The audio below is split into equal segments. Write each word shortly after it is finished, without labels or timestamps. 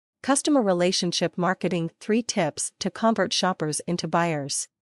Customer relationship marketing: 3 tips to convert shoppers into buyers.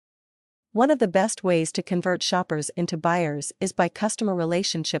 One of the best ways to convert shoppers into buyers is by customer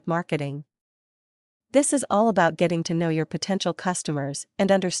relationship marketing. This is all about getting to know your potential customers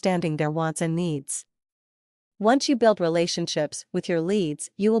and understanding their wants and needs. Once you build relationships with your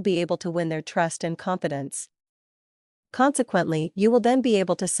leads, you will be able to win their trust and confidence. Consequently, you will then be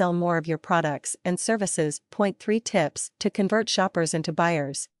able to sell more of your products and services. Point 3 tips to convert shoppers into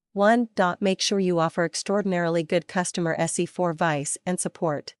buyers. 1. Make sure you offer extraordinarily good customer service and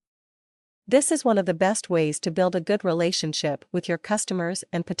support. This is one of the best ways to build a good relationship with your customers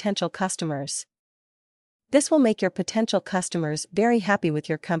and potential customers. This will make your potential customers very happy with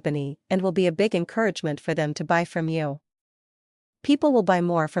your company and will be a big encouragement for them to buy from you. People will buy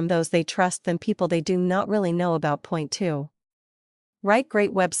more from those they trust than people they do not really know about. Point 2. Write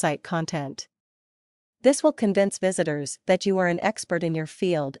great website content. This will convince visitors that you are an expert in your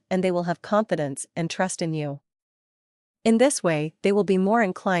field and they will have confidence and trust in you. In this way, they will be more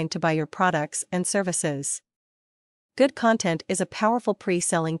inclined to buy your products and services. Good content is a powerful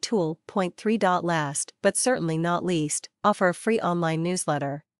pre-selling tool. Point 3. Last, but certainly not least, offer a free online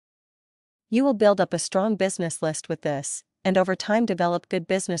newsletter. You will build up a strong business list with this, and over time develop good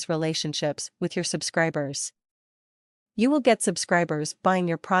business relationships with your subscribers. You will get subscribers buying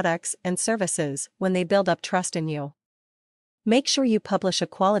your products and services when they build up trust in you. Make sure you publish a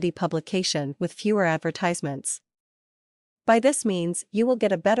quality publication with fewer advertisements. By this means, you will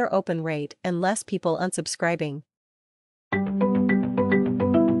get a better open rate and less people unsubscribing.